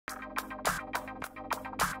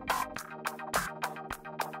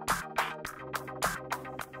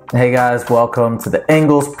Hey guys, welcome to the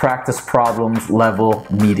Angles Practice Problems Level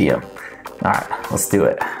Medium. Alright, let's do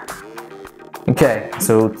it. Okay,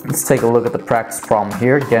 so let's take a look at the practice problem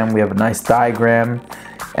here. Again, we have a nice diagram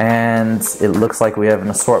and it looks like we have an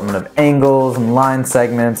assortment of angles and line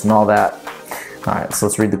segments and all that. Alright, so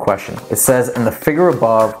let's read the question. It says, in the figure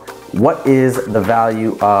above, what is the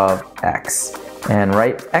value of x? And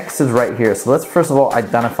x is right here. So let's first of all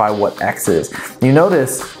identify what x is. You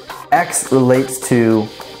notice x relates to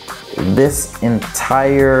this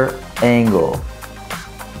entire angle.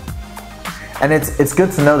 And it's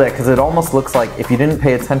good to know that because it almost looks like if you didn't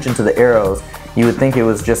pay attention to the arrows, you would think it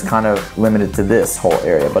was just kind of limited to this whole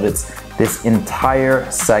area, but it's this entire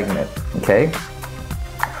segment, okay?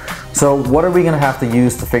 So what are we gonna have to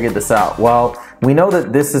use to figure this out? Well, we know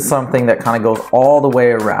that this is something that kind of goes all the way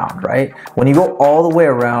around, right? When you go all the way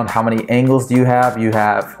around, how many angles do you have?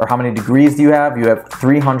 Or how many degrees do you have? You have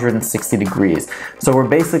 360 degrees. So we're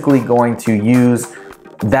basically going to use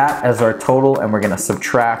that as our total and we're gonna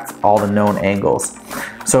subtract all the known angles.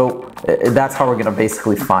 So that's how we're gonna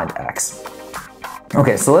basically find x.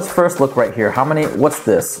 Okay, so let's first look right here. What's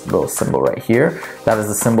this little symbol right here? That is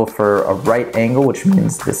the symbol for a right angle, which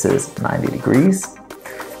means this is 90 degrees.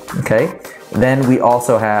 Okay, then we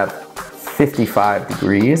also have 55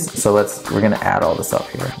 degrees. So we're gonna add all this up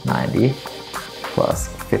here. 90 plus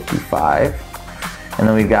 55. And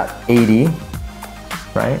then we've got 80,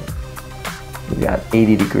 right? We've got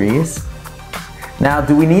 80 degrees. Now,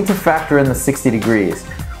 do we need to factor in the 60 degrees?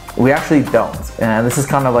 We actually don't. And this is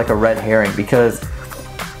kind of like a red herring because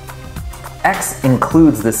x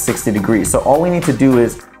includes this 60 degrees. So all we need to do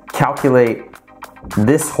is calculate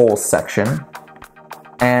this whole section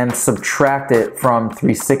and subtract it from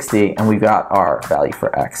 360 and we've got our value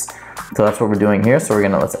for x. So that's what we're doing here. So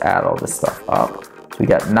let's add all this stuff up. So we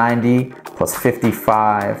got 90 plus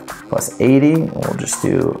 55 plus 80. And we'll just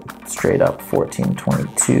do straight up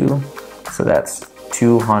 1422. So that's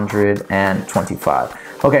 225.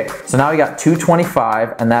 Okay, so now we got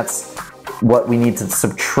 225 and that's what we need to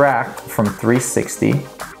subtract from 360. All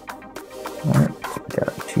right, so we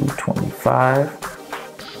got 225.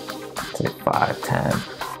 Say 510.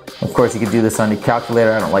 Of course, you could do this on your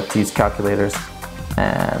calculator. I don't like to use calculators.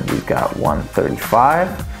 And we've got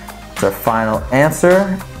 135. It's our final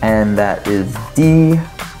answer, and that is D,